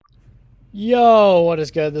Yo, what is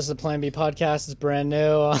good? This is the Plan B podcast. It's brand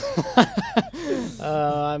new.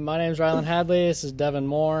 My name is Ryln Hadley. This is Devin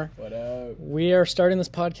Moore. What up? We are starting this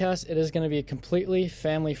podcast. It is going to be completely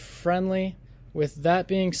family friendly. With that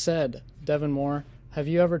being said, Devin Moore, have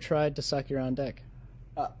you ever tried to suck your own dick?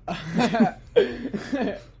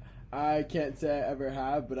 I can't say I ever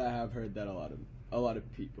have, but I have heard that a lot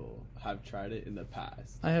of people have tried it in the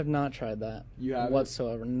past. I have not tried that. You haven't?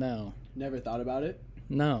 Whatsoever. No. Never thought about it?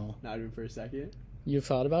 No. Not even for a second? You've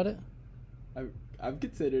thought about it? I've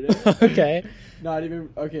considered it. Okay. Not even...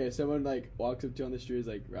 Okay, someone walks up to you on the street is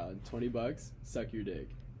like, Ryln, $20, suck your dick.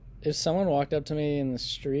 If someone walked up to me in the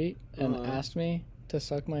street and asked me to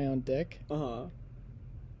suck my own dick, I'd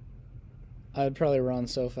probably run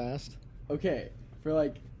so fast. Okay. For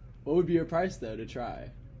what would be your price though to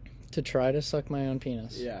try? To try to suck my own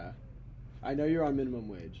penis. Yeah. I know you're on minimum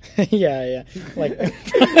wage. yeah. I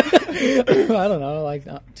don't know,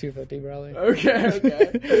 $2.50 probably.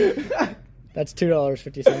 Okay. That's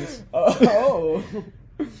 $2.50. Oh.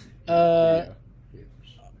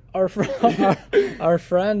 Our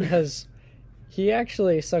friend he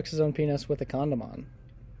actually sucks his own penis with a condom on.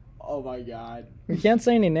 Oh my god. We can't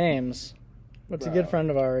say any names, but it's a good friend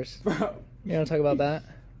of ours. Bro. You want to talk about that?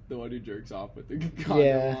 The one who jerks off with the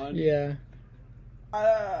condom on? Yeah.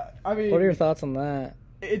 I mean... What are your thoughts on that?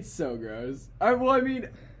 It's so gross.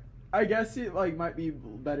 I guess it might be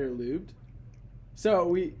better lubed.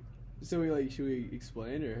 So should we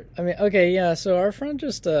explain or? I mean, okay, yeah. So our friend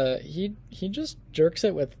just he just jerks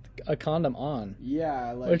it with a condom on.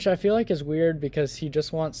 Yeah, which I feel like is weird because he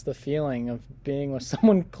just wants the feeling of being with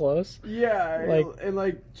someone close. Yeah,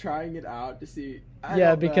 and trying it out to see.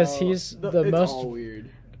 Because he's the most. It's all weird.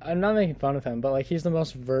 I'm not making fun of him, but he's the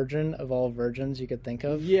most virgin of all virgins you could think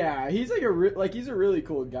of. Yeah, he's he's a really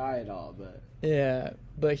cool guy and all, but yeah,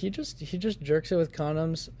 but he just jerks it with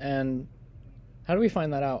condoms. And how do we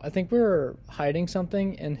find that out? I think we were hiding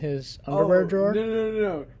something in his underwear drawer.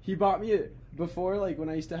 No. He bought me before when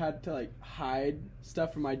I used to have to hide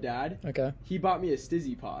stuff from my dad. Okay. He bought me a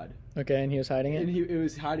Stizzy Pod. Okay, and he was hiding it? And it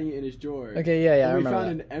was hiding it in his drawer. Okay, yeah, and I remember. We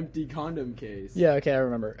found an empty condom case. Yeah, okay, I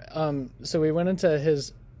remember. So we went into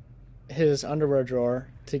his underwear drawer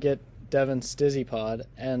to get Devin's Stizzy Pod,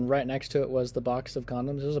 and right next to it was the box of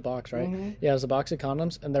condoms. It was a box, right? Mm-hmm. Yeah, it was a box of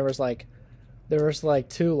condoms, and there was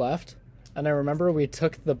two left. And I remember we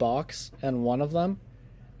took the box and one of them,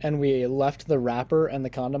 and we left the wrapper and the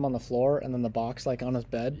condom on the floor, and then the box on his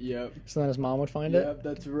bed. Yep. So then his mom would find it. Yep,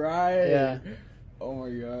 that's right. Yeah. Oh my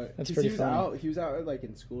god. That's pretty funny. He was out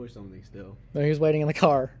in school or something still. No, he was waiting in the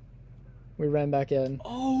car. We ran back in.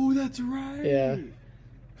 Oh, that's right. Yeah.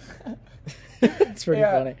 It's pretty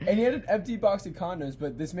funny. And he had an empty box of condoms,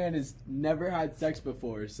 but this man has never had sex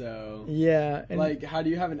before, so... Yeah. And how do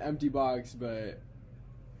you have an empty box, but...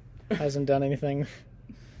 hasn't done anything.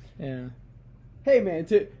 Yeah. Hey, man,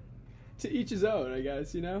 to each his own, I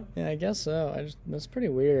guess, you know? Yeah, I guess so. That's pretty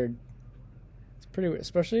weird. It's pretty weird,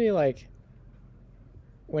 especially,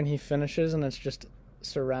 when he finishes and it's just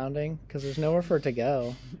surrounding, because there's nowhere for it to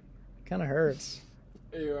go. Kind of hurts.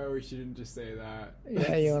 Ew, I wish you didn't just say that.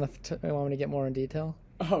 Yeah, you want me to get more in detail?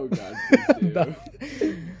 Oh, God, please do.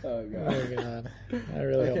 Oh, God. Oh, God. I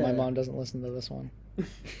really hope my mom doesn't listen to this one.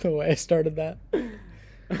 The way I started that. Dude,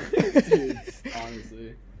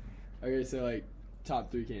 honestly. Okay, so,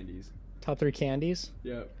 top 3 candies. Top 3 candies?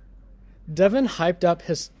 Yep. Devin hyped up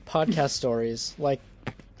his podcast stories like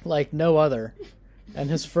no other. And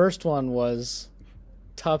his first one was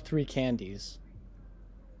top 3 candies.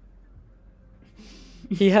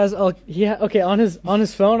 He has on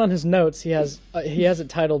his phone, on his notes, he has it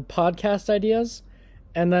titled podcast ideas,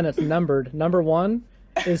 and then it's numbered. Number 1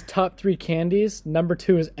 is top 3 candies. Number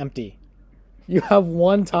 2 is empty. You have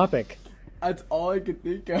one topic. That's all I could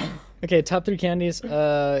think of. Okay, top 3 candies.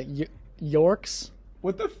 Yorks.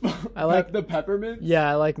 What the fuck? I like the peppermints? Yeah,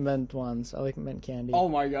 I like mint ones. I like mint candy. Oh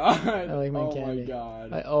my god. I like mint candy. Oh my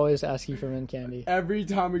god. I always ask you for mint candy. Every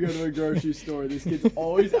time we go to a grocery store, this kid's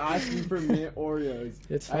always asking for mint Oreos.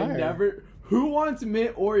 It's fire. Who wants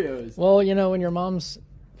mint Oreos? Well, when your mom's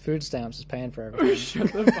food stamps is paying for everything.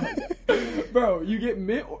 Shut the fuck up. Bro, you get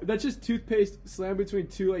mint. That's just toothpaste slammed between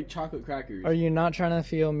 2 chocolate crackers. Are you not trying to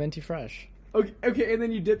feel minty fresh? Okay, and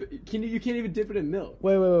then you dip it. You can't even dip it in milk.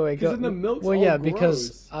 Wait. Because then the milk's all yeah,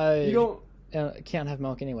 gross. Because you don't can't have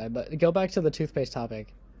milk anyway. But go back to the toothpaste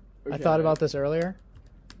topic. Okay. I thought about this earlier.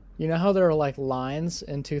 You know how there are lines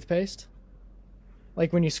in toothpaste?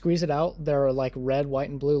 When you squeeze it out, there are red, white,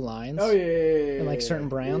 and blue lines. Oh yeah. In certain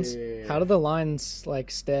brands. Yeah. How do the lines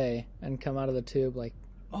stay and come out of the tube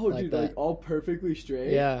dude, all perfectly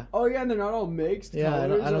straight. Yeah. Oh yeah, and they're not all mixed. Yeah, I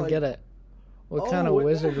don't get it. What kind of what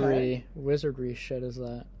the wizardry shit is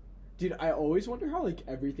that? Dude, I always wonder how like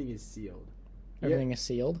everything is sealed. Everything is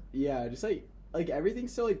sealed? Yeah, just like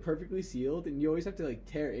everything's so like perfectly sealed, and you always have to like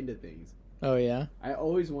tear into things. Oh yeah. I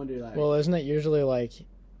always wonder that. Well, isn't it usually like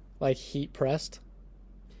heat pressed?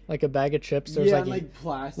 Like a bag of chips, there's like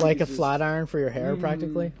plastic, like a flat iron for your hair,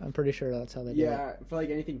 practically. I'm pretty sure that's how they do it. Yeah, for like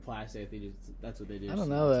anything plastic, I think that's what they do. I don't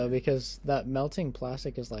know though, because that melting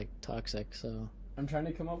plastic is like toxic. So I'm trying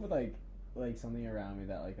to come up with like something around me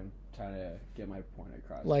that like I'm trying to get my point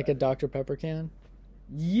across. Like a Dr. Pepper can.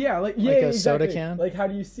 Yeah, like a exactly. Soda can. Like how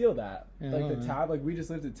do you seal that? Yeah, like the tab, like we just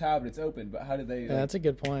lift the tab and it's open, but how did they? Yeah, that's a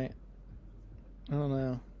good point. I don't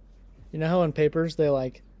know. You know how in papers they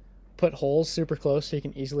like put holes super close so you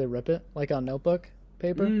can easily rip it, like on notebook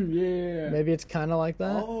paper? Yeah. Maybe it's kind of like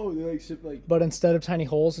that. Oh, they like ship like. But instead of tiny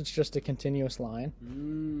holes, it's just a continuous line.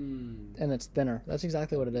 And it's thinner. That's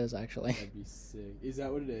exactly what it is, actually. That'd be sick. Is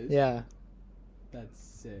that what it is? Yeah. That's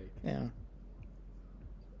sick. Yeah.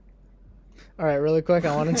 All right, really quick.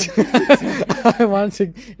 I wanted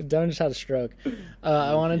to. Devin just had a stroke.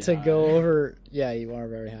 I wanted to go over. Yeah, you are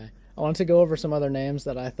very high. I wanted to go over some other names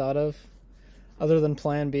that I thought of, other than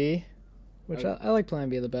Plan B, which I like Plan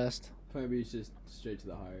B the best. Plan B is just straight to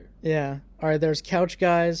the heart. Yeah. All right. There's Couch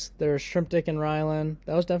Guys. There's Shrimp Dick and Ryln.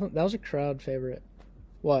 That was a crowd favorite.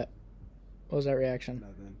 What? What was that reaction?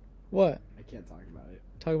 Nothing. What? I can't talk about it.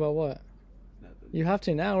 Talk about what? Nothing. You have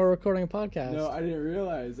to now. We're recording a podcast. No, I didn't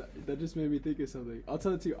realize. That just made me think of something. I'll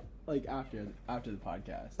tell it to you like after the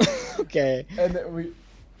podcast. Okay. And then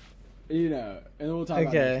and then we'll talk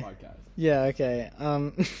about it next podcast. Yeah. Okay.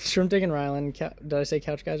 Shrimp Dick and Ryln. Did I say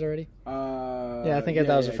Couch Guys already? Yeah, I think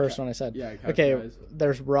that was the first one I said. Yeah. Okay. Guys.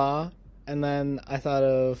 There's Raw, and then I thought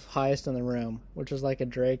of Highest in the Room, which is like a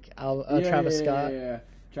Drake Travis Scott. Yeah.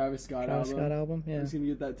 Travis Scott album. Yeah. I'm just gonna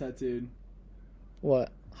get that tattooed.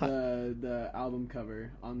 What? The album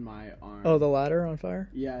cover on my arm. Oh, the ladder on fire?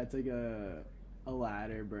 Yeah, it's like a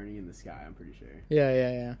ladder burning in the sky, I'm pretty sure.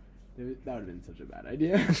 Yeah. That would have been such a bad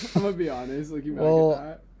idea. I'm gonna be honest, looking back at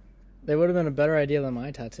that. They would have been a better idea than my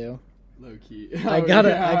tattoo. Low key. I got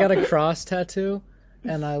a cross tattoo,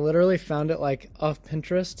 and I literally found it like off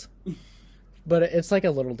Pinterest. But it's like a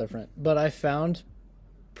little different. But I found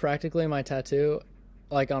practically my tattoo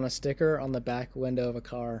like on a sticker on the back window of a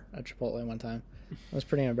car at Chipotle one time. It was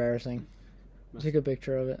pretty embarrassing. I took a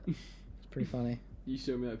picture of it. It's pretty funny. You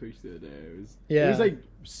showed me that picture the other day. It was like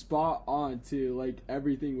spot on too. Like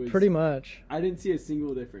everything was pretty much. I didn't see a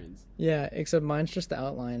single difference. Yeah, except mine's just the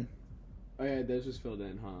outline. Oh yeah, theirs was filled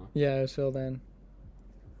in, huh? Yeah, it was filled in.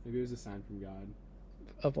 Maybe it was a sign from God.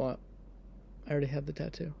 Of what? I already had the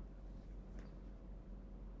tattoo.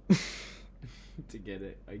 To get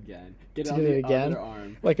it again. Get it on the other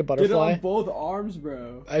arm. Like a butterfly? Get it on both arms,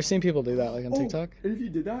 bro. I've seen people do that, like on TikTok. And if you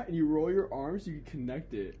did that and you roll your arms, you can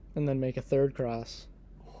connect it. And then make a third cross.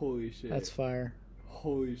 Holy shit. That's fire.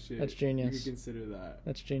 Holy shit. That's genius. You could consider that.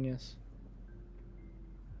 That's genius.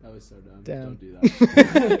 That was so dumb. Damn. Don't do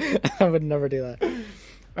that. I would never do that.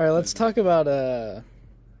 All right, let's talk about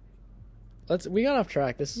we got off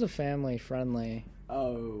track. This is a family friendly.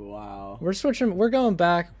 Oh, wow. We're going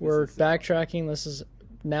back. We're backtracking. This is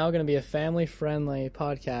now going to be a family friendly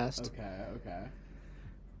podcast. Okay.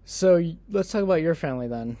 So let's talk about your family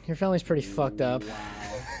then. Your family's pretty fucked up.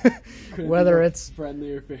 Wow. Whether it's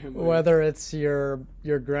friendlier family. Whether it's your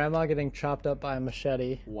grandma getting chopped up by a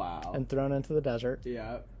machete. Wow. And thrown into the desert.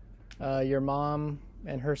 Yeah. Your mom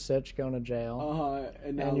and her sitch going to jail.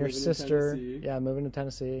 And your sister, moving to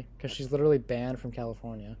Tennessee because she's literally banned from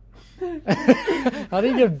California. How do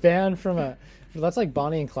you get banned from that's like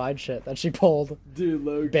Bonnie and Clyde shit that she pulled. Dude,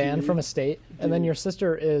 low banned key. from a state. Dude. And then your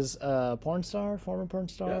sister is a former porn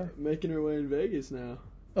star. Yeah, making her way in Vegas now.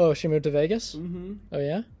 Oh, she moved to Vegas? Mm-hmm. Oh,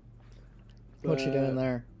 yeah? What's she doing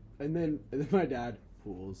there? And then my dad,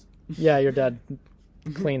 pools. Yeah, your dad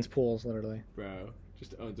cleans pools, literally. Bro.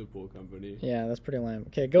 Just owns a pool company. Yeah, that's pretty lame.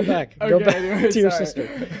 Okay, go back. Okay, go back anyway, to your sister.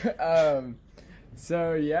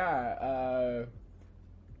 So yeah,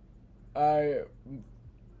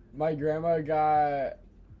 my grandma got,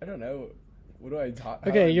 I don't know, what do I talk?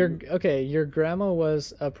 Your grandma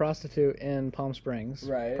was a prostitute in Palm Springs,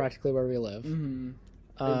 right? Practically where we live. Mm-hmm.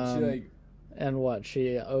 And and what?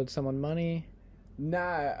 She owed someone money?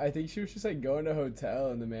 Nah, I think she was just like going to a hotel,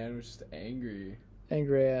 and the man was just angry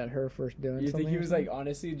at her for doing something. You think he was like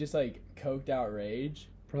honestly just like coked out rage?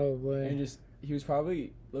 Probably. And he was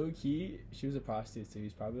probably low key. She was a prostitute, so he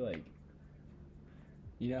was probably like,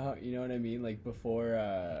 you know what I mean? Like before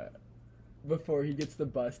he gets the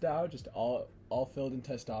bust out, just all filled in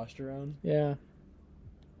testosterone. Yeah.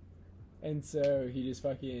 And so he just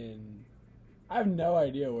fucking, I have no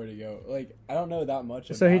idea where to go. Like, I don't know that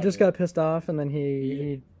much. So he about just it. got pissed off, and then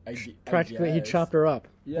he practically he chopped her up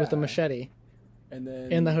with a machete. And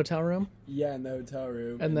then In the hotel room? Yeah, in the hotel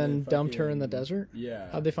room. And then dumped her in the desert?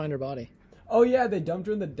 Yeah. How'd they find her body? Oh, yeah, they dumped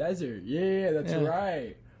her in the desert. Yeah, that's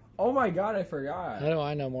right. Oh, my God, I forgot. How do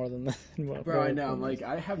I know more than that? Bro, I know. I'm like,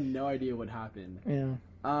 I have no idea what happened.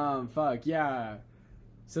 Yeah. Fuck, yeah.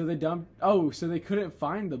 So they dumped... Oh, so they couldn't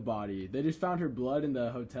find the body. They just found her blood in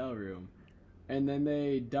the hotel room. And then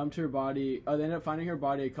they dumped her body... Oh, they ended up finding her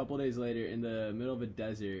body a couple days later in the middle of a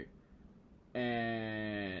desert.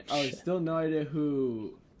 And still no idea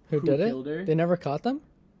who did killed it? her. They never caught them?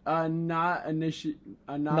 Not initially.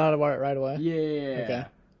 Not right away. Yeah. Okay.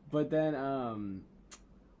 But then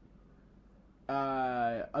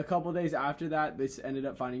a couple days after that, they ended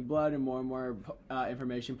up finding blood, and more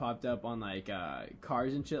information popped up on like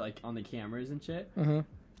cars and shit, like on the cameras and shit. Mm-hmm.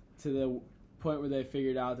 To the point where they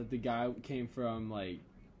figured out that the guy came from like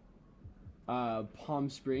Palm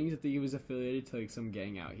Springs. I think he was affiliated to like some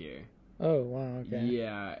gang out here. Oh, wow, okay.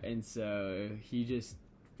 Yeah, and so he just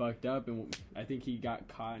fucked up, and I think he got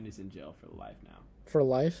caught and is in jail for life now. For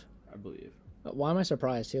life? I believe. Why am I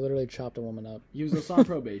surprised? He literally chopped a woman up. He was also on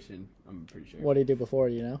probation, I'm pretty sure. What did he do before,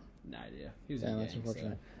 you know? No idea. He was in that's gang,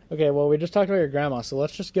 unfortunate. So. Okay, well, we just talked about your grandma, so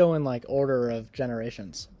let's just go in, like, order of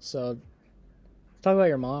generations. So, let's talk about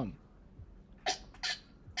your mom.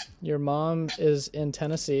 Your mom is in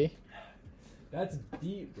Tennessee. That's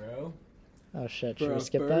deep, bro. Oh, shit. For Should we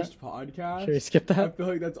skip that? first podcast? Should we skip that? I feel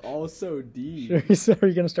like that's all so deep. Are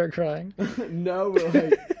you going to start crying? No, but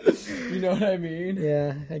like, you know what I mean?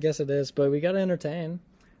 Yeah, I guess it is, but we got to entertain.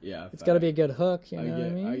 Yeah. It's got to be a good hook, you know what I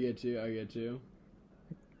mean? I get you. Okay,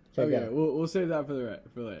 Okay, we'll save that for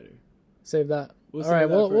later. Save that. We'll all right, save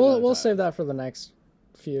that for another we'll time. save that for the next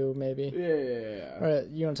few, maybe. Yeah. All right,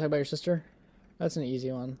 you want to talk about your sister? That's an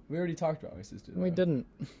easy one. We already talked about my sister. We though. didn't.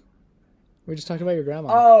 We just talked about your grandma.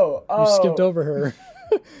 Oh. You skipped over her.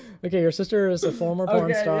 Okay, your sister is a former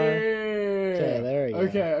porn star. Yeah. Okay, there you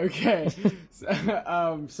go. Okay.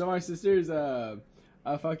 So my sister's a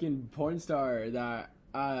fucking porn star that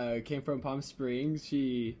came from Palm Springs.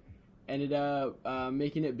 She ended up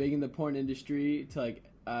making it big in the porn industry to like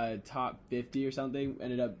top 50 or something.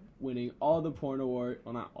 Ended up winning all the porn awards.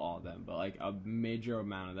 Well, not all of them, but like a major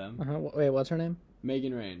amount of them. Wait, what's her name?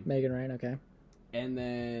 Megan Ryln. Megan Ryln, okay. And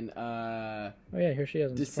then oh yeah, here she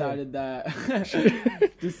is. decided that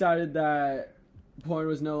porn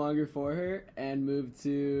was no longer for her and moved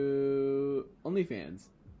to OnlyFans.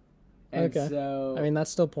 And okay. So I mean,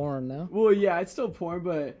 that's still porn now. Well, yeah, it's still porn,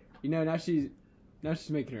 but you know, now she's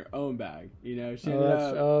making her own bag. You know, she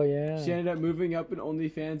ended up moving up in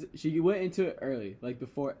OnlyFans. She went into it early, like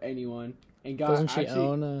before anyone, and got. Doesn't she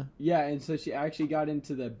own a? Yeah, and so she actually got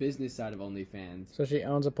into the business side of OnlyFans. So she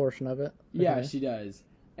owns a portion of it. Okay. Yeah, she does.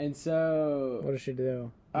 And so what does she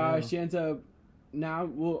do? She ends up now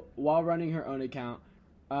while running her own account.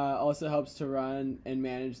 Also helps to run and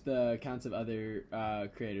manage the accounts of other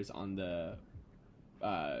creators on the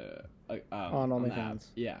on OnlyFans.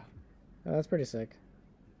 Yeah. Oh, that's pretty sick.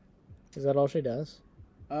 Is that all she does?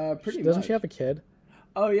 Pretty Doesn't much. she have a kid?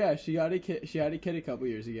 Oh yeah, she got a kid. She had a kid a couple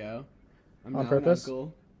years ago. I'm On now purpose? An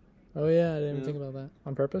uncle. Oh yeah, I didn't even think about that.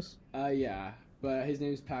 On purpose? Yeah, but his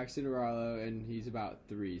name's Paxton Rallo, and he's about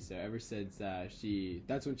 3. So ever since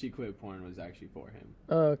that's when she quit porn, was actually for him.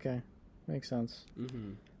 Oh, okay, makes sense.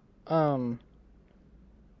 Mm-hmm.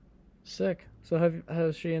 Sick. So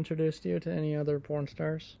has she introduced you to any other porn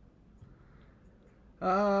stars?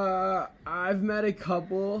 I've met a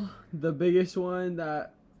couple. The biggest one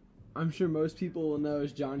that I'm sure most people will know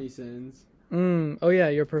is Johnny Sins. Oh yeah,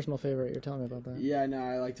 your personal favorite. You're telling me about that. Yeah, no,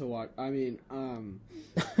 I like to watch. I mean,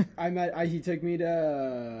 he took me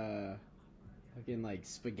to fucking like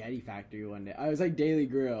Spaghetti Factory one day. I was like Daily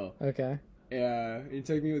Grill. Okay. Yeah, he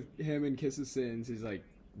took me with him and Kiss of Sins, his like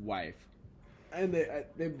wife, and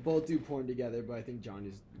they both do porn together. But I think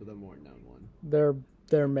Johnny's the more known one.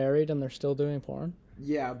 They're married and they're still doing porn.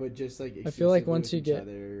 Yeah, but just like I feel like once with you each get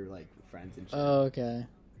other, like friends and shit. Oh, okay.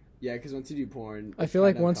 Yeah, because once you do porn, I feel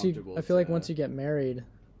like once you get married,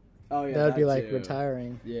 oh yeah, that would be like too.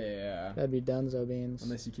 retiring. Yeah, that'd be donezo beans.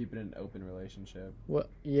 Unless you keep it in an open relationship. What?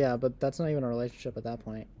 Yeah, but that's not even a relationship at that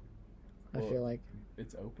point. Well, I feel like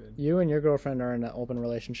it's open. You and your girlfriend are in an open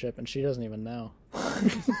relationship, and she doesn't even know.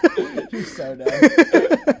 You're so dumb.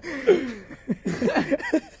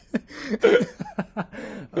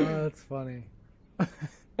 Oh, that's funny.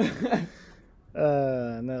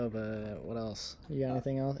 No, but what else? You got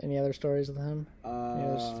anything else? Any other stories with him? Any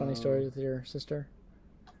other funny stories with your sister?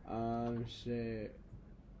 Shit.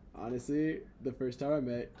 Honestly, the first time I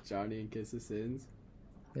met Johnny and Kiss of Sins,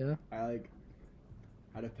 yeah,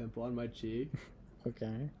 had a pimple on my cheek.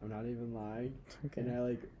 Okay. I'm not even lying. Okay. And I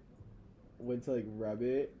like went to like rub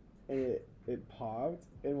it, and it popped,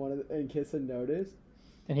 and Kissa noticed.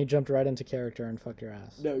 And he jumped right into character and fucked your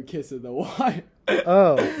ass. No, Kissa the one.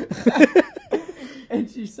 Oh. And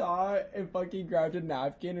she saw it and fucking grabbed a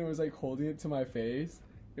napkin and was like holding it to my face.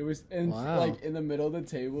 It was like in the middle of the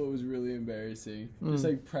table. It was really embarrassing. Just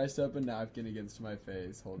like pressed up a napkin against my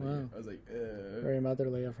face, holding it. I was like, ugh. Very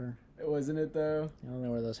motherly of her. Wasn't it though? I don't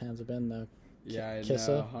know where those hands have been though. Yeah, I Kissa.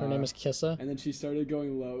 know. Huh? Her name is Kissa. And then she started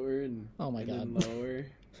going lower and oh my god, then lower,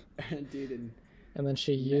 dude. And then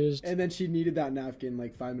she used. And then she needed that napkin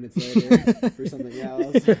like 5 minutes later for something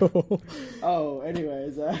else. Oh,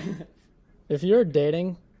 anyways. If you're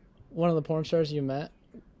dating one of the porn stars you met,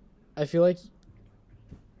 I feel like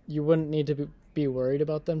you wouldn't need to be worried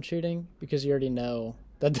about them cheating because you already know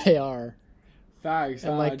that they are. Facts.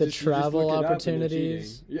 And like the travel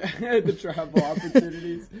opportunities. Yeah, the travel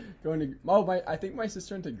opportunities. I think my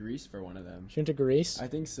sister went to Greece for one of them. She went to Greece? I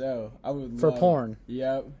think so. For porn?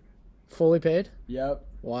 Yep. Fully paid? Yep.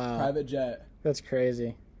 Wow. Private jet. That's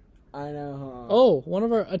crazy. I know, huh? Oh,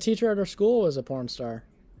 a teacher at our school was a porn star.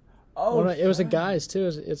 Oh, it was a guy's too.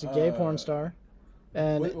 It's a gay porn star.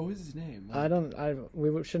 And what was his name?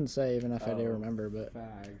 We shouldn't say even if I do remember, but.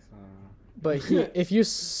 Facts, huh? But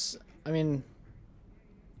I mean,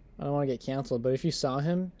 I don't want to get canceled, but if you saw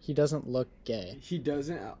him, he doesn't look gay. He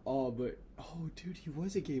doesn't at all, but dude, he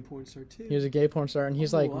was a gay porn star too. He was a gay porn star, and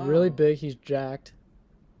he's really big. He's jacked.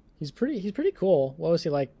 He's pretty cool. What was he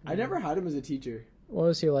like? I never had him as a teacher. What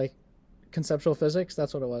was he like? Conceptual physics?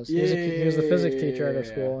 That's what it was. Yeah, he was the physics teacher at our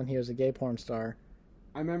school, and he was a gay porn star.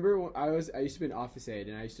 I remember when I used to be an office aide,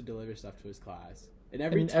 and I used to deliver stuff to his class. And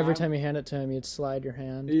every time you hand it to him, you'd slide your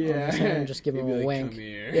hand on yeah, his hand and just give him a wink. Come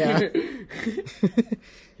here. Yeah.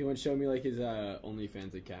 He wanted to show me like his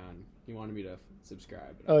OnlyFans account. He wanted me to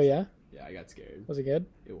subscribe. Oh yeah? Yeah, I got scared. Was it good?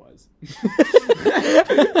 It was.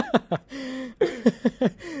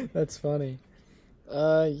 That's funny.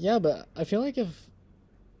 Yeah, but I feel like if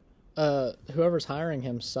whoever's hiring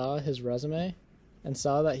him saw his resume and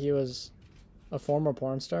saw that he was a former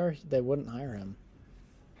porn star, they wouldn't hire him.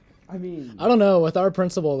 I mean, I don't know. With our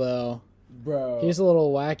principal, though, bro, he's a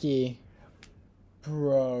little wacky.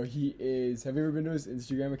 Bro, he is. Have you ever been to his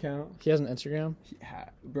Instagram account? He has an Instagram?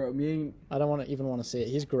 Bro, I don't even want to see it.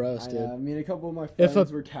 He's gross, dude. Me and a couple of my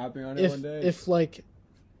friends were capping on it one day.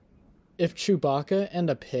 If Chewbacca and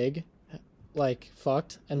a pig, like,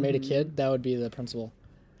 fucked and made a kid, that would be the principal.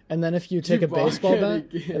 And then if you take a baseball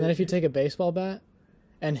bat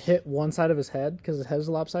and hit one side of his head, because his head is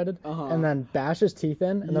lopsided, and then bash his teeth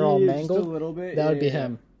in, and they're all mangled, just a little bit. That would be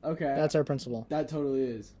him. Okay. That's our principal. That totally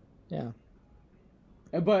is. Yeah.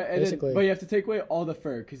 But you have to take away all the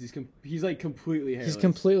fur, because he's like completely hairless. He's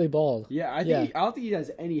completely bald. Yeah, I don't think he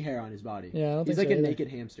has any hair on his body. Yeah, I don't he's think like so a either. naked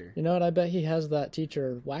hamster. You know what? I bet he has that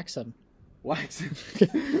teacher wax him. Wax him?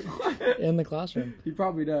 In the classroom. He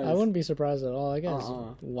probably does. I wouldn't be surprised at all. I guess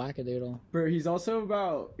wackadoodle. But he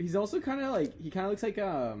kind of looks like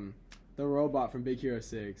the robot from Big Hero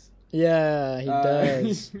 6. Yeah, he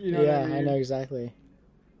does. You know what I mean? I know exactly.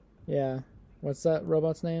 Yeah. What's that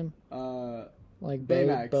robot's name? Like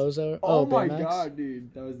Baymax. Bozo. Oh my Baymax? god,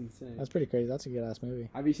 dude, that was insane. That's pretty crazy. That's a good ass movie.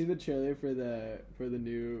 Have you seen the trailer for the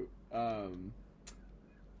new Buzz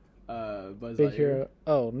Big Lightyear? Hero?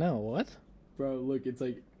 Oh no, what? Bro, look, it's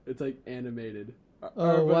like animated.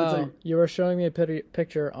 Oh wow! You were showing me a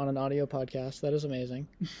picture on an audio podcast. That is amazing,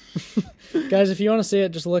 guys. If you want to see it,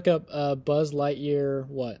 just look up Buzz Lightyear.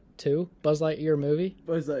 What 2? Buzz Lightyear movie.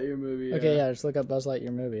 Buzz Lightyear movie. Yeah. Okay, yeah, just look up Buzz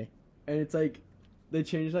Lightyear movie. And it's like they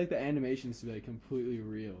changed like the animations to be like completely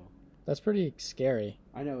real. That's pretty scary.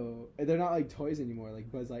 I know they're not like toys anymore.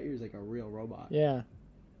 Like Buzz Lightyear is like a real robot. Yeah.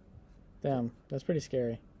 Damn, that's pretty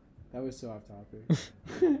scary. That was so off topic.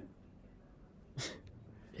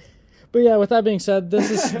 But yeah, with that being said,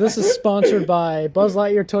 this is sponsored by Buzz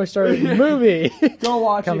Lightyear Toy Story movie. Go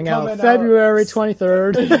watch coming it. Coming out February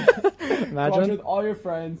 23rd. Imagine. Watch it with all your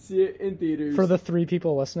friends. See it in theaters. For the 3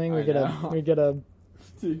 people listening, we get a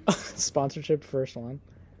sponsorship first one.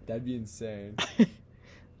 That'd be insane.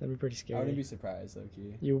 That'd be pretty scary. I wouldn't be surprised,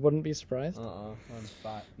 low-key. You wouldn't be surprised? On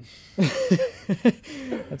spot.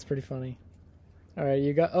 That's pretty funny. All right,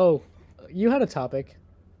 you had a topic.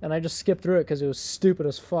 And I just skipped through it because it was stupid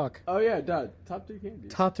as fuck. Oh, yeah, Dad. Top 3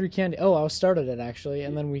 candies. Top 3 candy. Oh, I started it, actually,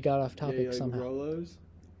 and then we got off topic somehow. Rolos?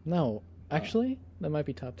 No. Actually, that might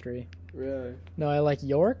be top 3. Really? No, I like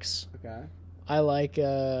Yorks. Okay. I like,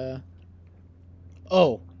 what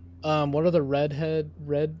are the red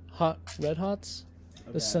hots?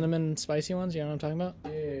 Okay. The cinnamon spicy ones, you know what I'm talking about?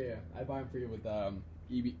 Yeah. I buy them for you with,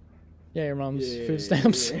 EB. Yeah, your mom's Yeah, food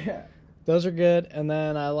stamps. Yeah. Those are good. And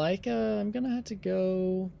then I like, I'm going to have to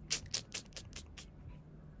go...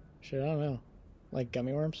 Shit, I don't know. Like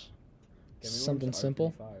gummy worms? Gummy worms Something are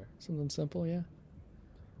simple. pretty fire. Something simple, yeah.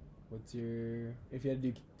 What's your... If you had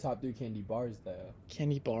to do top 3 candy bars, though.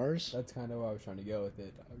 Candy bars? That's kind of where I was trying to go with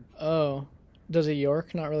it. Oh. Does a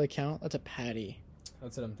York not really count? That's a patty.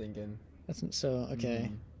 That's what I'm thinking. That's so,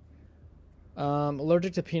 okay. Mm.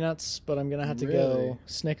 Allergic to peanuts, but I'm going to have to Really? go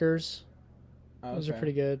Snickers. Oh, Those are okay.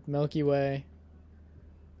 pretty good. Milky Way.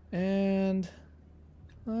 And...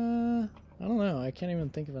 I don't know. I can't even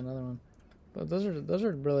think of another one. But those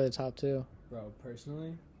are really the top 2. Bro,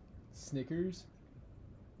 personally, Snickers,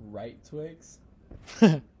 Right Twix,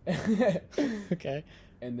 Okay.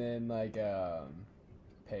 and then like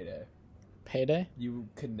Payday. Payday? You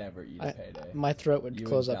could never eat a Payday. My throat would You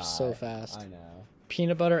close would up so die. fast. I know.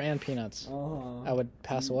 Peanut butter and peanuts. Uh-huh. I would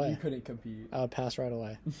pass You away. couldn't compete. I would pass right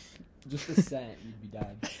away. Just a cent, you'd be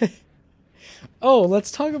dead. Oh,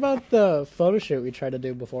 let's talk about the photo shoot we tried to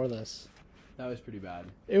do before this. That was pretty bad.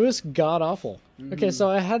 It was god awful. Okay, Mhm. so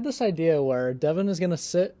I had this idea where Devin is gonna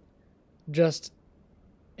sit just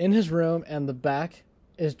in his room, and the back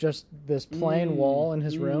is just this plain wall in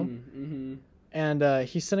his room, Mm-hmm. and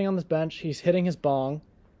he's sitting on this bench. He's hitting his bong,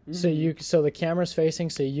 so the camera's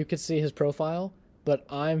facing, so you could see his profile, but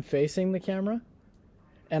I'm facing the camera,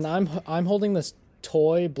 and I'm holding this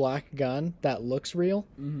toy black gun that looks real,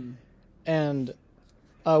 and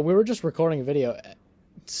we were just recording a video.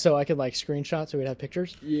 So I could like screenshot so we'd have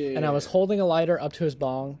pictures. Yeah. And I was holding a lighter up to his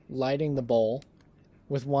bong, lighting the bowl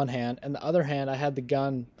with one hand, and the other hand I had the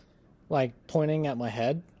gun like pointing at my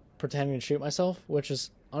head, pretending to shoot myself, which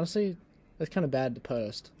is honestly that's kind of bad to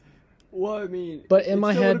post. Well, I mean, But in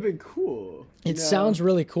my head, would have been cool. it sounds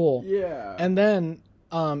really cool. Yeah. And then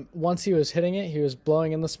once he was hitting it, he was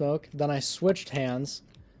blowing in the smoke. Then I switched hands,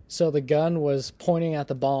 so the gun was pointing at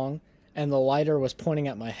the bong and the lighter was pointing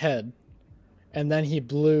at my head. And then he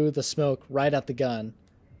blew the smoke right at the gun.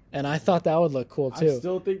 And I thought that would look cool, too. I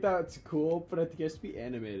still think that's cool, but I think it has to be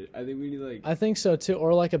animated. I think we need, like... I think so, too.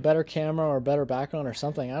 Or, like, a better camera or a better background or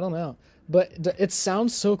something. I don't know. But it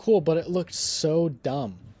sounds so cool, but it looked so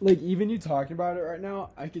dumb. Like, even you talking about it right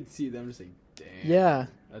now, I could see them just like, damn. Yeah.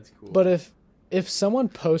 That's cool. But if someone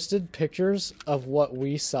posted pictures of what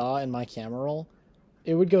we saw in my camera roll,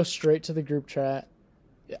 it would go straight to the group chat.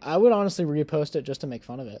 I would honestly repost it just to make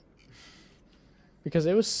fun of it. Because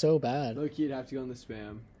it was so bad. Low-key, you'd have to go in the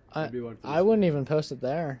spam. I wouldn't even post it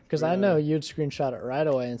there. Because I know you'd screenshot it right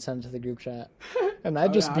away and send it to the group chat. And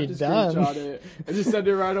I'd just be done. It and just send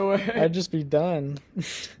it right away. I'd just be done.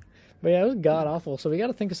 But yeah, it was god awful. So we got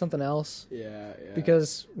to think of something else. Yeah.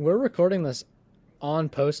 Because we're recording this on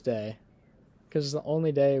post day. Because it's the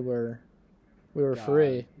only day we were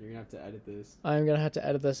free. You're going to have to edit this. I'm going to have to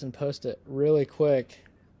edit this and post it really quick.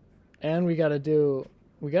 And we got to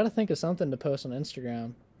think of something to post on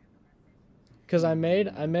Instagram. Because I made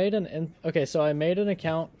an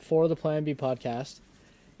account for the Plan B podcast.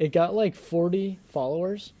 It got like 40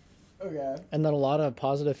 followers. Okay. And then a lot of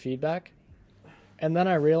positive feedback. And then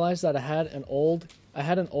I realized that I had an old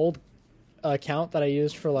account that I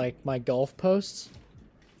used for like my golf posts.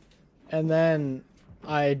 And then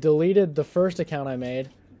I deleted the first account I made,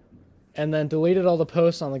 and then deleted all the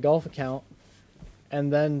posts on the golf account,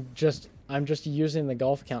 and then I'm just using the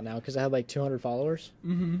golf account now because I had like 200 followers.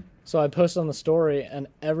 Mm-hmm. So I posted on the story, and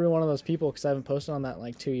every one of those people, because I haven't posted on that in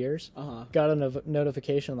like 2 years, got a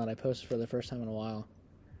notification that I posted for the first time in a while.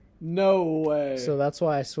 No way. So that's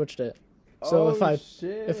why I switched it. So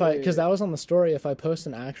because that was on the story, if I post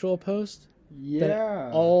an actual post,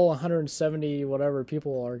 then all 170 whatever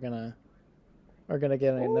people are gonna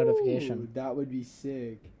get a notification. That would be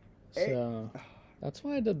sick. So that's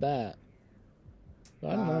why I did that.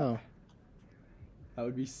 But I don't know. That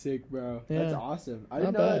would be sick, bro. Yeah. That's awesome. I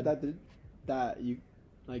didn't know that you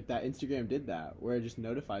like that Instagram did that, where it just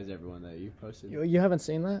notifies everyone that you posted. You haven't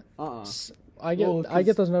seen that? I Well,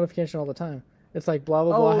 get those notifications all the time. It's like blah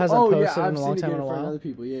blah blah hasn't posted in a long time in a while. Other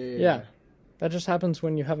people. Yeah. That just happens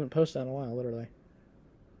when you haven't posted in a while, literally.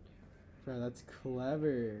 Bro, that's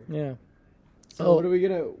clever. Yeah. So what are we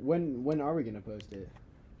gonna? When are we gonna post it?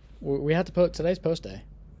 We have to post. Today's post day.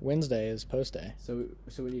 Wednesday is post day. So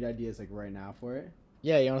we need ideas like right now for it.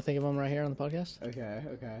 Yeah, you want to think of them right here on the podcast? Okay.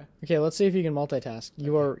 Okay, let's see if you can multitask.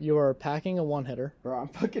 You are packing a one hitter. Bro, I'm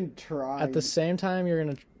fucking trying. At the same time, you're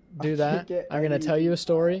gonna do that. I'm gonna tell you a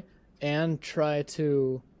story and try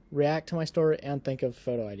to react to my story and think of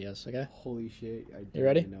photo ideas. Okay. Holy shit! You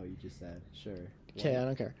ready? I know what you just said. Sure. Okay, I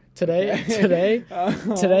don't care.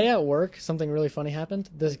 Today at work, something really funny happened.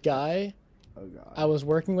 This guy, oh god, I was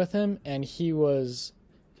working with him, and he was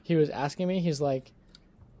he was asking me. He's like,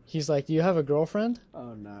 "Do you have a girlfriend?"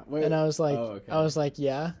 Oh no! Wait. And I was like, okay.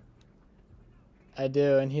 "Yeah, I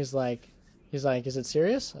do." And he's like, "Is it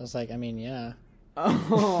serious?" I was like, "I mean, yeah."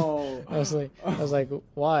 Oh. I was like,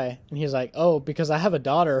 "Why?" And he's like, "Oh, because I have a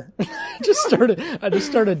daughter." I just started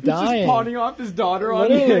dying. He's just pawning off his daughter on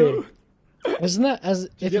Literally. you. Isn't that as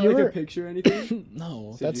Did if you you get like were a picture or anything?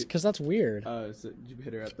 No, So that's because that's weird. So did you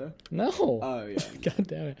hit her up though? No. Oh yeah. God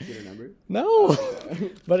damn it. Get her number? No.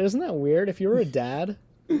 Okay. But isn't that weird? If you were a dad,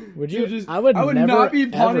 would you? Just, I would never, not be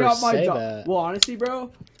pawning ever off my say daughter. that. Well, honestly,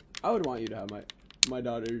 bro, I would want you to have my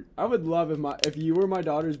daughter. I would love if you were my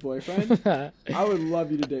daughter's boyfriend. I would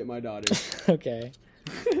love you to date my daughter. Okay.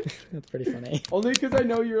 That's pretty funny. Only because I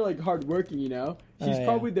know you're like hardworking. You know, he's Oh,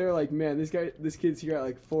 probably there like, man, this kid's here at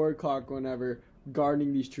like 4 o'clock whenever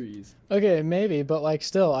gardening these trees. Okay, maybe, but like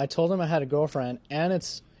still, I told him I had a girlfriend, and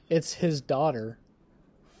it's his daughter.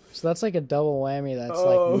 So that's like a double whammy. That's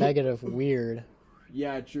like negative weird.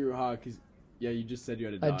 Yeah, true, huh? Because you just said you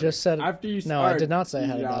had a daughter. I just said after you. No, I did not say I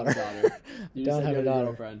had a daughter. You Don't said have you a had daughter.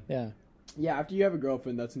 Girlfriend. Yeah. Yeah, after you have a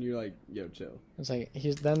girlfriend, that's when you're like, yo, chill. It's like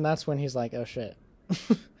that's when he's like, oh shit,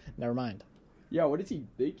 never mind. Yeah, what is he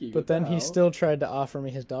thinking? But then he still tried to offer me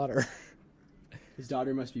his daughter. His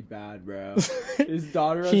daughter must be bad, bro. His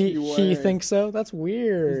daughter must be worth. He thinks so. That's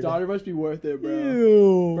weird. His daughter must be worth it, bro.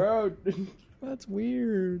 Ew. Bro. That's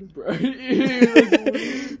weird. Bro. Ew,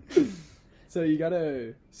 that's weird. So you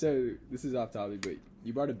gotta. So this is off topic, but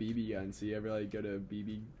you bought a BB gun. So you ever like go to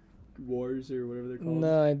BB wars or whatever they're called?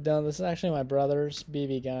 No, I don't. This is actually my brother's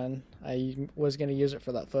BB gun. I was gonna use it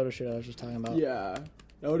for that photo shoot I was just talking about. Yeah,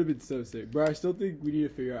 that would have been so sick, bro. I still think we need to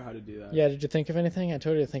figure out how to do that. Yeah. Did you think of anything? I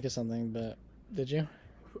told you to think of something, but did you?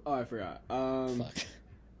 Oh, I forgot. Fuck.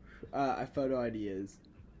 I photo ideas.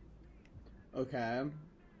 Okay.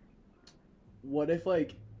 What if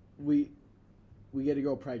like we get a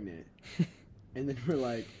girl pregnant, and then we're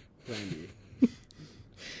like, Brandy.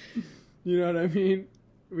 You know what I mean?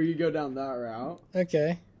 We could go down that route.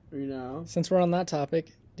 Okay. You know. Since we're on that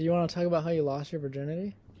topic, do you want to talk about how you lost your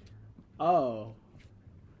virginity? Oh.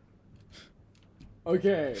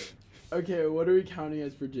 Okay. Okay. What are we counting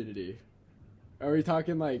as virginity? Are we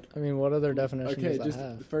talking like? I mean, what other definition Okay, does just that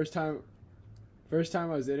have? the first time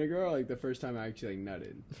I was in a girl, like the first time I actually like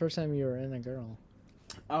nutted. The first time you were in a girl.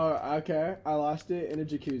 Oh, okay. I lost it in a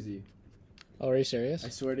jacuzzi. Oh, are you serious? I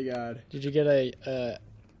swear to God. Did you get a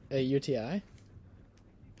UTI?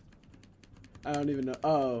 I don't even know.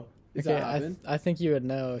 Oh, does Okay, that happen? I think you would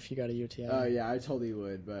know if you got a UTI. Oh yeah, I totally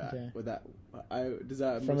would. But Okay. with that, does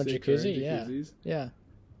that From a mostly occur in jacuzzi? Yeah. jacuzzis? Yeah.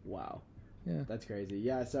 Wow. Yeah. That's crazy.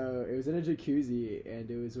 Yeah. So it was in a jacuzzi, and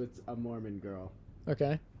it was with a Mormon girl,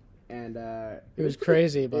 Okay. and It was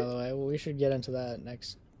crazy, by the way. Well, we should get into that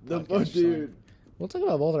next. Oh, podcast or dude. something. We'll talk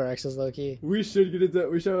about both our exes, low key. We should get into.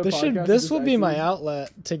 We should have a podcast. This with will be my exes.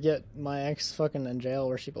 outlet to get my ex fucking in jail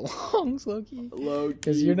where she belongs, low key. Low key,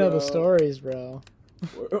 Because you know bro. the stories, bro.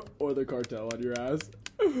 Or the cartel on your ass.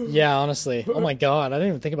 Yeah, honestly. Oh my god, I didn't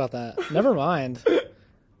even think about that. Never mind.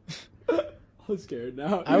 I'm scared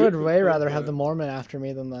now. I would way rather have the Mormon after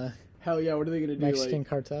me than the Hell yeah! What are they gonna do? Mexican Like,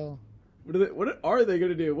 cartel. what are they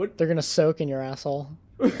gonna do? What? They're gonna soak in your asshole.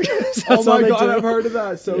 Oh That's my all they god! do. I've heard of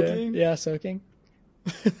that soaking. Yeah, soaking.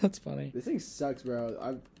 That's funny. This thing sucks, bro.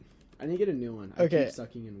 I need to get a new one. I Okay. keep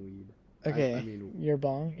sucking in weed. Okay, I mean, your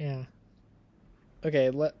bong, yeah. Okay,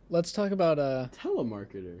 let's talk about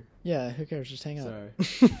telemarketer. Yeah, who cares? Just hang up.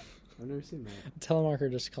 Sorry, I've never seen that. Telemarketer,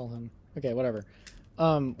 just call him. Okay, whatever.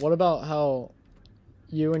 What about how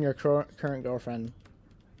you and your current girlfriend,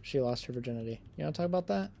 she lost her virginity? You want to talk about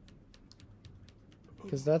that?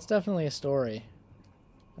 Because that's definitely a story,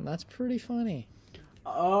 and that's pretty funny.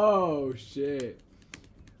 Oh shit!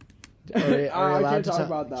 Are we I allowed can't to talk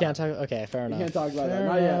about that. Can't talk. Okay, fair You enough. can't talk about Fair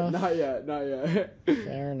that. enough. Not yet. Not yet.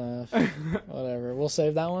 Fair enough. Whatever. We'll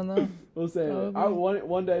save that one though. We'll say it. Probably.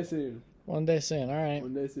 One day soon. One day soon. All right.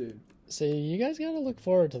 One day soon. So you guys gotta look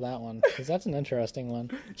forward to that one because that's an interesting one.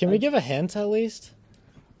 Can we give a hint at least?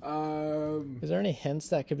 Is there any hints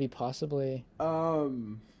that could be possibly?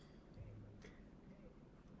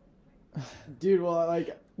 Dude, well,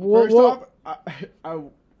 like Well, first off, I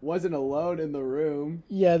wasn't alone in the room.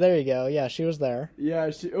 Yeah, there you go. Yeah, she was there. Yeah,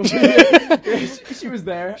 she was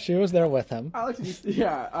there. She was there with him. Alex,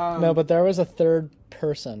 yeah. No, but there was a third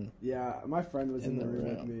person. Yeah, my friend was in the room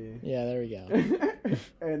with me. Yeah, there we go.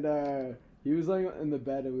 And he was like in the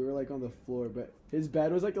bed, and we were like on the floor. But his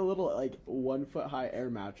bed was like a little 1 foot high air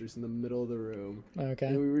mattress in the middle of the room. Okay.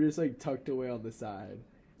 And we were just like tucked away on the side.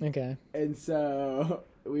 Okay. And so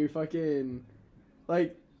we fucking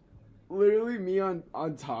like literally me on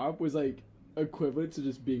top was like equivalent to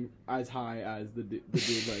just being as high as the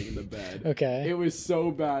dude laying in the bed. Okay. It was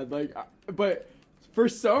so bad. Like, but for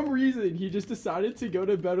some reason, he just decided to go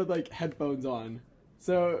to bed with like headphones on.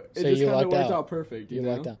 So it just kind of worked out perfect. You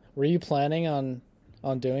know? lucked out. Were you planning on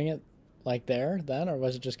doing it like there then, or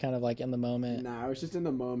was it just kind of like in the moment? Nah, I was just in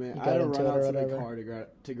the moment. You I had to got run into it or out to the whatever? car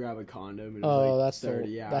to grab a condom. And it was like That's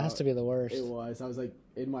 30 out. that has to be the worst. It was. I was like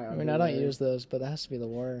in my. I mean, I don't use those, but that has to be the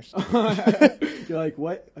worst. You're like,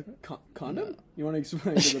 what? A condom? No. You want to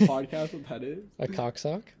explain to the podcast what that is? A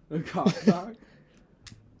cocksock? A cocksock?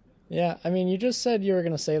 Yeah, I mean, you just said you were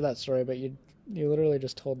gonna save that story, but you literally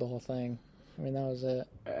just told the whole thing. I mean, that was it.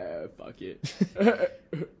 Fuck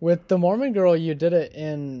it. With the Mormon girl, you did it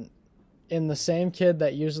in the same kid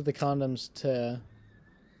that uses the condoms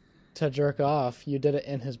to jerk off. You did it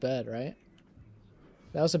in his bed, right?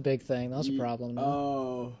 That was a big thing. That was a problem. No?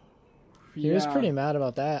 Oh, he was pretty mad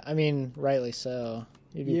about that. I mean, rightly so.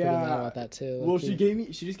 You'd be pretty mad about that too. Well, she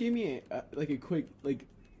just gave me a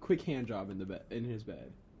quick hand job in his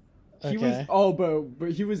bed. He okay. was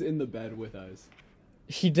but he was in the bed with us.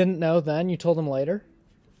 He didn't know then. You told him later.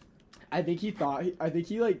 I think he thought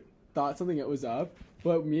thought something that was up,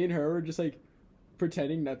 but me and her were just like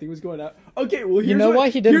pretending nothing was going up. Okay, well why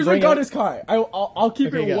he didn't. Here's what got it? us caught. I'll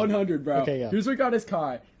keep Okay, it 100, bro. Okay, go. Here's what got us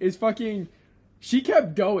caught is fucking. She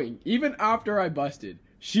kept going even after I busted.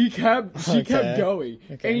 She kept going.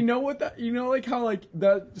 Okay. And you know what like how like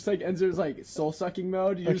that just like enters like soul sucking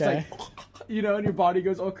mode. You're just like, you know, and your body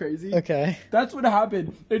goes all crazy. Okay. That's what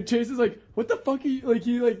happened. And Chase is like, what the fuck are you like?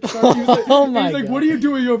 He like, started, he was like, oh my he's like, God. what are you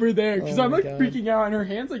doing over there? Because I'm like God. freaking out, and her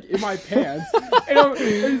hand's like in my pants, and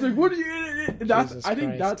he's like, what are you? And I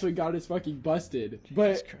think that's what got us fucking busted.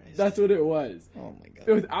 But that's what it was. Oh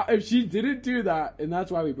my God. If she didn't do that, and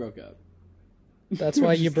that's why we broke up. That's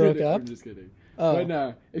why you broke up? I'm just kidding. Oh. But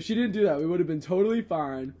no, if she didn't do that, we would have been totally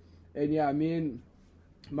fine. And yeah, me and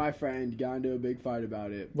my friend got into a big fight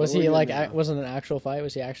about it. Was he like, was it an actual fight?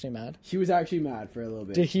 Was he actually mad? He was actually mad for a little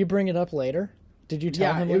bit. Did he bring it up later? Did you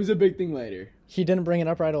tell him? Yeah, it was a big thing later. He didn't bring it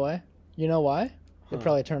up right away? You know why? It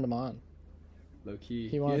probably turned him on. Low key.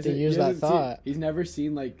 He wanted to use that thought. He's never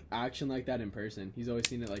seen like action like that in person. He's always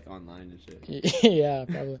seen it like online and shit. Yeah,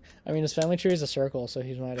 probably. I mean, his family tree is a circle, so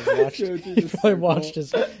he might have watched. He probably watched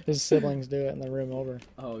his siblings do it in the room over.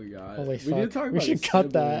 Oh God! Holy fuck! We need to talk about We should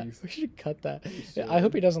cut that. siblings. We should cut that. I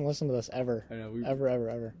hope he doesn't listen to this ever. I know.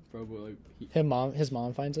 Ever. Bro, but like His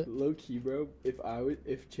mom finds it. Low key, bro.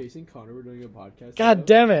 If Chase and Connor were doing a podcast. God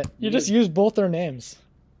damn it! You just used both their names.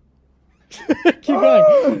 Keep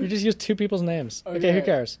going. You just used two people's names. Okay, who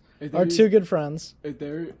cares? Our two good friends. If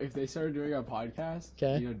they started doing a podcast,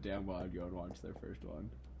 you know damn well I'd go and watch their first one.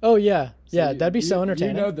 Oh yeah, So that'd be so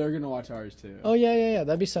entertaining. You know they're gonna watch ours too. Oh yeah.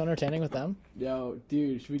 That'd be so entertaining with them. Yo,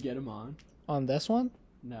 dude, should we get them on? On this one?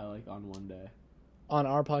 No, like on one day. On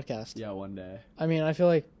our podcast? Yeah, one day. I mean, I feel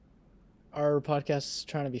like our podcast is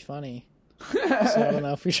trying to be funny, so I don't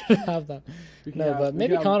know if we should have them. But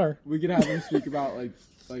maybe Connor. We could have him speak about like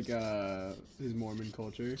his Mormon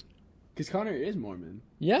culture, because Connor is Mormon.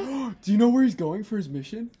 Yeah. Do you know where he's going for his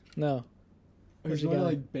mission? No. He's going to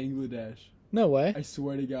like Bangladesh. No way. I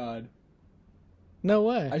swear to God. No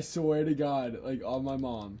way. I swear to God, like on my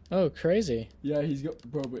mom. Oh, crazy. Yeah,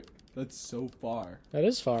 bro, but that's so far. That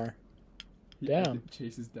is far. Damn. I think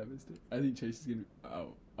Chase is devastated. I think Chase is gonna.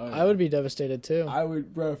 I would be devastated too. I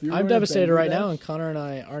would, bro. If you. I'm devastated right now, and Connor and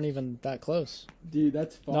I aren't even that close. Dude,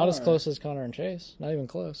 that's far. Not as close as Connor and Chase. Not even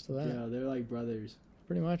close to that. Yeah, they're like brothers.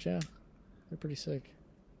 Pretty much, yeah. They're pretty sick.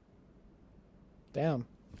 Damn,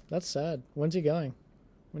 that's sad. When's he going?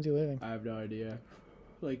 When's he leaving? I have no idea.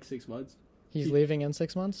 Like 6 months. He's leaving in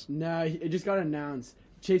 6 months? Nah, it just got announced.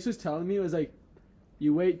 Chase was telling me, it was like,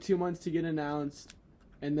 you wait 2 months to get announced,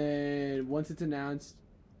 and then once it's announced,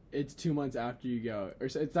 it's 2 months after you go. Or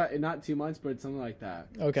so it's not 2 months, but it's something like that.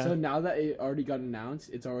 Okay. So now that it already got announced,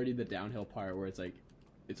 it's already the downhill part where it's like,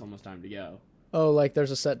 it's almost time to go. Oh, like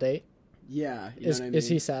there's a set date? Yeah. You know what I mean? Is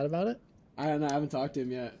he sad about it? I don't know. I haven't talked to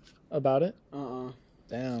him yet. About it?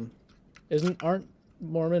 Damn. Aren't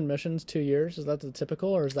Mormon missions 2 years? Is that the typical,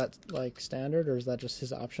 or is that like standard, or is that just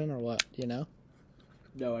his option, or what? Do you know?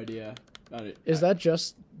 No idea. Is that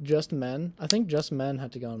just men? I think just men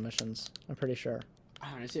had to go on missions. I'm pretty sure.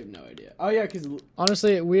 I honestly have no idea. Oh yeah, because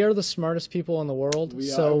honestly, we are the smartest people in the world. We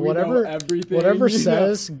whatever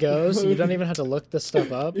says goes. You don't even have to look this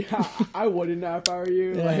stuff up. Yeah, I wouldn't if I were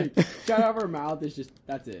you. Yeah. Like, shut up our mouth.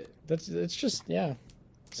 That's it. It's just yeah.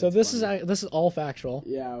 So this is all factual.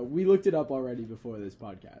 Yeah, we looked it up already before this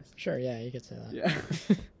podcast. Sure, yeah, you could say that. Yeah.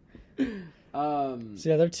 So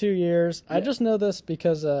yeah, they're 2 years. Yeah. I just know this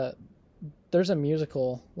because there's a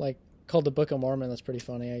musical like called The Book of Mormon. That's pretty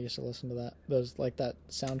funny. I used to listen to that. That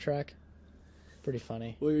soundtrack. Pretty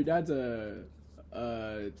funny. Well, your dad's a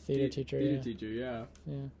theater teacher. Theater teacher, yeah.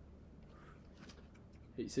 Yeah.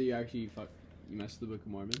 Hey, so you actually you messed with the Book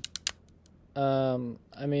of Mormon?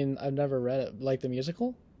 I mean, I've never read it. Like the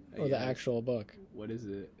musical or the Yeah. actual book? What is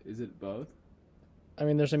it? Is it both? I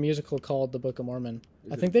mean, there's a musical called The Book of Mormon.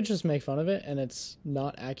 I think they just make fun of it, and it's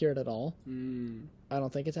not accurate at all. I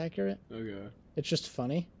don't think it's accurate. Okay. It's just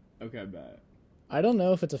funny. Okay, I bet. I don't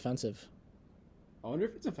know if it's offensive. I wonder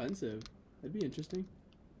if it's offensive. That'd be interesting.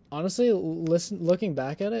 Honestly, looking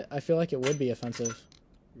back at it, I feel like it would be offensive.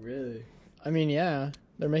 Really? I mean, yeah,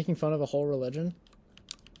 they're making fun of a whole religion.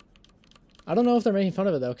 I don't know if they're making fun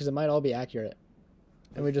of it, though, because it might all be accurate.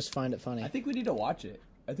 And we just find it funny. I think we need to watch it.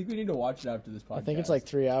 I think we need to watch it after this podcast. I think it's like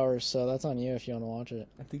 3 hours, so that's on you if you want to watch it.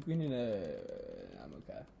 I think we need to... I'm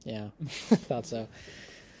okay. Yeah, thought so.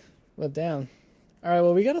 But damn. All right,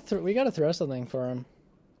 well, we gotta throw something for him.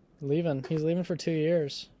 He's leaving for 2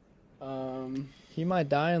 years. He might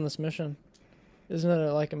die on this mission. Isn't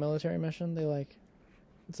it like a military mission?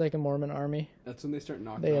 It's like a Mormon army. That's when they start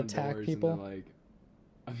knocking They on attack doors people. and they're like,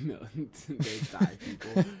 they attack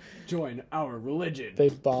people. Join our religion. They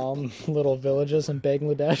bomb little villages in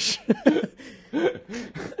Bangladesh.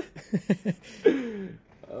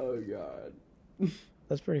 Oh god.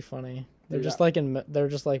 That's pretty funny. They're Dude, they're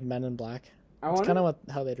just like Men in Black. It's kind of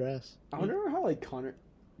how they dress. I wonder how like Connor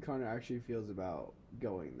actually feels about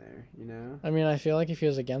going there, you know? I mean, I feel like if he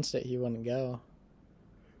was against it, he wouldn't go.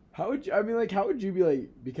 How would you be like,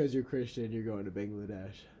 because you're Christian, you're going to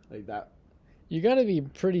Bangladesh? Like that? You got to be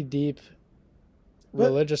pretty deep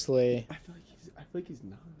religiously. I feel like he's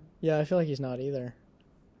not. Yeah, I feel like he's not either.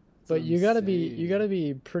 That's But you got to insane.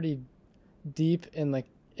 be pretty deep in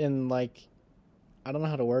I don't know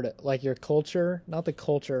how to word it. Like your culture, not the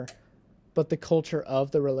culture, but the culture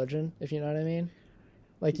of the religion, if you know what I mean.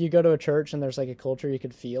 Like you go to a church and there's like a culture you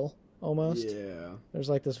could feel almost. Yeah. There's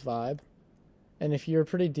like this vibe. And if you're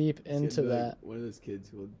pretty deep It's gonna into be like that. one of those kids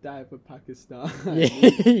who will die for Pakistan.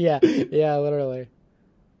 yeah, literally.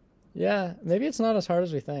 Yeah, maybe it's not as hard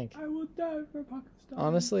as we think. I will die for Pakistan.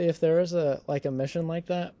 Honestly, if there was a mission like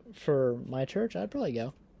that for my church, I'd probably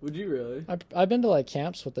go. Would you really? I've been to like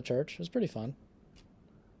camps with the church. It was pretty fun.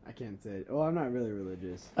 I can't say it. Oh, I'm not really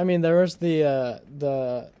religious. I mean, there was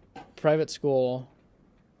the private school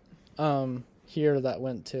here that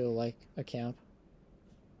went to like a camp.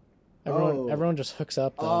 Everyone just hooks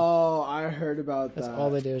up though. Oh, I heard about that. That's all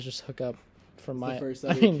they do is just hook up from It's my the first I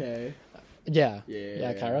letter mean, K. Yeah,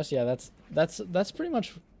 Yeah. Kairos. Yeah, that's pretty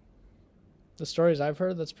much the stories I've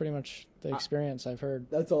heard. That's pretty much the experience I've heard.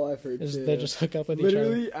 That's all I've heard. Is too. they just hook up with each other.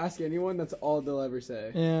 Literally, ask anyone. That's all they'll ever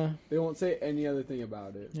say. Yeah, They won't say any other thing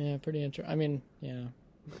about it. yeah, pretty interesting. I mean, yeah,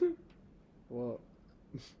 Well,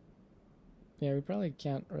 yeah. We probably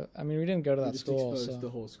can't. I mean, we didn't go to we that just school, exposed so the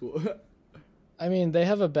whole school. I mean, they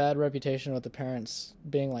have a bad reputation with the parents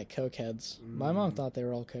being like cokeheads. My mom thought they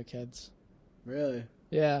were all cokeheads. Really?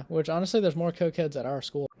 Yeah, which honestly, there's more cokeheads at our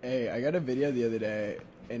school. Hey, I got a video the other day,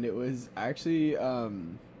 and it was actually a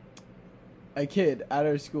kid at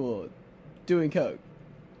our school doing coke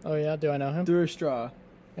Oh yeah, do I know him? through a straw.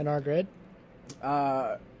 In our grade?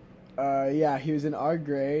 Yeah, he was in our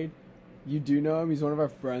grade. You do know him. He's one of our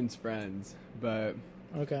friends' friends, but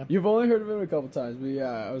Okay. you've only heard of him a couple times. But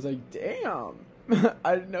yeah, I was like, damn,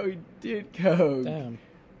 I didn't know he did coke. Damn,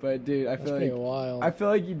 But dude, that's pretty wild. I feel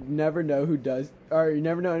like you never know who does, or you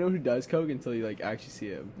never know anyone who does coke until you like actually see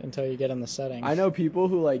him. Until you get in the setting. I know people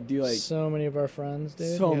who like do like. so many of our friends,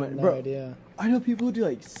 dude. So You have many- no bro. idea. I know people who do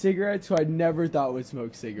like cigarettes who I never thought would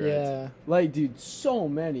smoke cigarettes. Yeah, Like, dude, so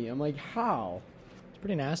many. I'm like, how? it's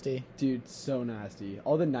pretty nasty. Dude, so nasty.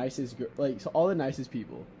 All the nicest, all the nicest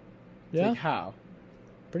people. It's Yeah, Like, how?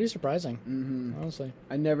 pretty surprising, Mm-hmm. honestly.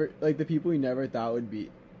 I never, like, the people you never thought would be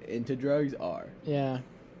into drugs are. Yeah.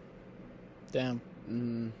 Damn.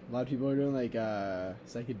 Mm-hmm. A lot of people are doing, like,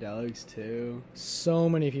 psychedelics, too. So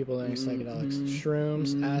many people doing psychedelics.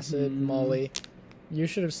 Shrooms, acid, Molly. You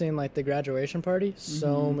should have seen, like, the graduation party.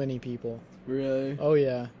 So many people. Really? Oh,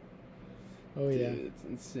 yeah. Oh, Dude, yeah. it's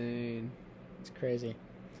insane. It's crazy.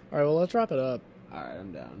 All right, well, let's wrap it up. Alright,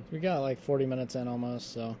 I'm down. We got, like, 40 minutes in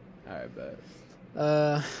almost, so. Alright, bet.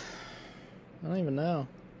 I don't even know.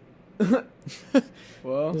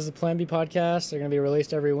 Well, This is the Plan B podcast. They're going to be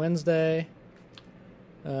released every Wednesday.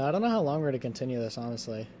 I don't know how long we're going to continue this,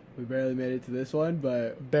 honestly. we barely made it to this one,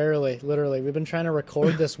 but Barely, literally. We've been trying to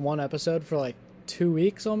record this one episode for like 2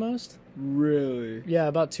 weeks almost. really. Yeah,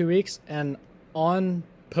 about 2 weeks. And on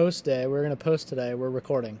post day, we're going to post today, we're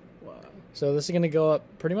recording. Wow. So this is going to go up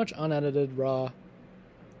pretty much unedited, raw.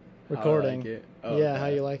 recording. How I like it. Oh, yeah, okay. how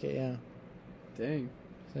you like it, yeah. Dang.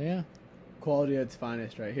 So, yeah. Quality at its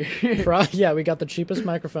finest right here. Yeah, we got the cheapest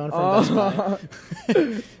microphone from Best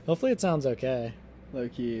Buy. Hopefully it sounds okay. Low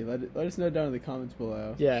key. Let us know down in the comments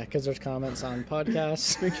below. Yeah, because there's comments on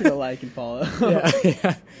podcasts. Make sure to like and follow.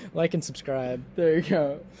 yeah. Like and subscribe. There you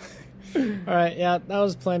go. All right, yeah, that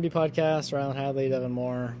was Plan B Podcast. Ryln Hadley, Devin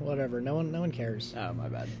Moore, whatever. No one cares. Oh, my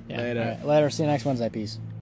bad. Yeah. Later. All right, later. See you next Wednesday. Peace.